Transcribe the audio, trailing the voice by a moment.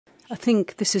I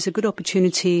think this is a good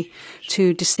opportunity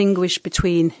to distinguish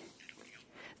between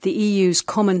the EU's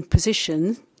common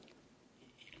position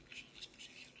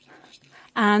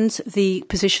and the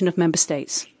position of member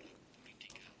states.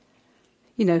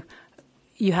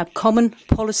 You have common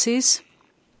policies.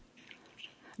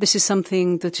 This is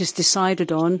something that is decided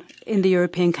on in the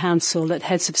European Council at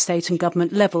heads of state and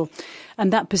government level,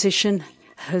 and that position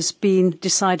has been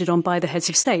decided on by the heads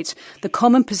of state. The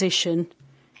common position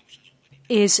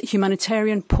is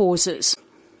humanitarian pauses.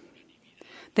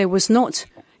 There was not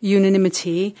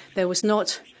unanimity, there was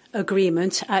not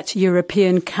agreement at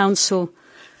European Council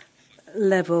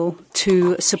level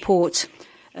to support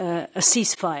a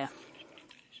ceasefire.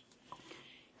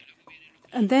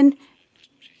 And then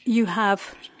you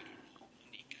have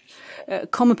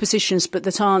common positions, but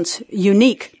that aren't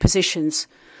unique positions.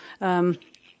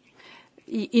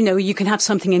 You can have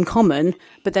something in common,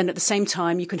 but then at the same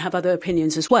time you can have other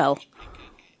opinions as well.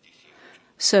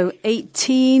 So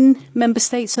 18 member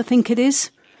states, I think it is,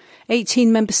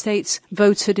 18 member states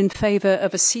voted in favour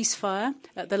of a ceasefire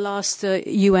at the last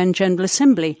UN General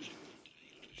Assembly.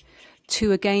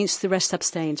 2 against, the rest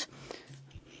abstained.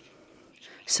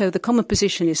 So the common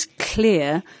position is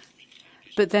clear,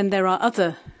 but then there are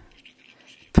other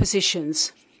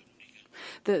positions.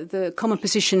 The common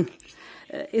position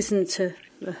isn't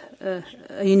a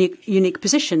unique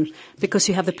position, because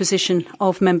you have the position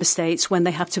of member states when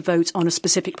they have to vote on a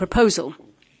specific proposal.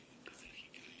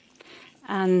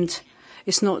 And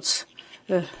it's not,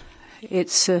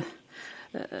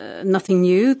 nothing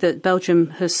new that Belgium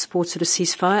has supported a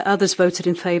ceasefire. Others voted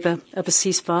in favour of a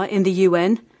ceasefire in the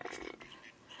UN.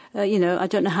 I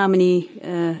don't know how many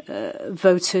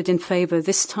voted in favour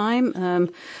this time.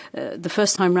 The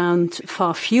first time round,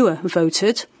 far fewer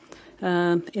voted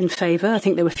in favour. I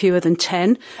think there were fewer than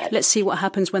 10. Let's see what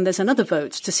happens when there's another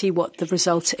vote to see what the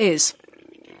result is.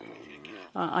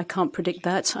 I can't predict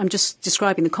that. I'm just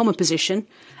describing the common position,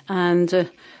 and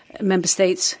member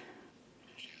states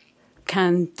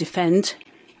can defend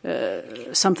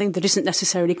something that isn't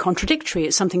necessarily contradictory.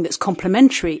 It's something that's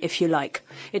complementary, if you like.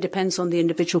 It depends on the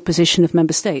individual position of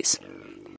member states.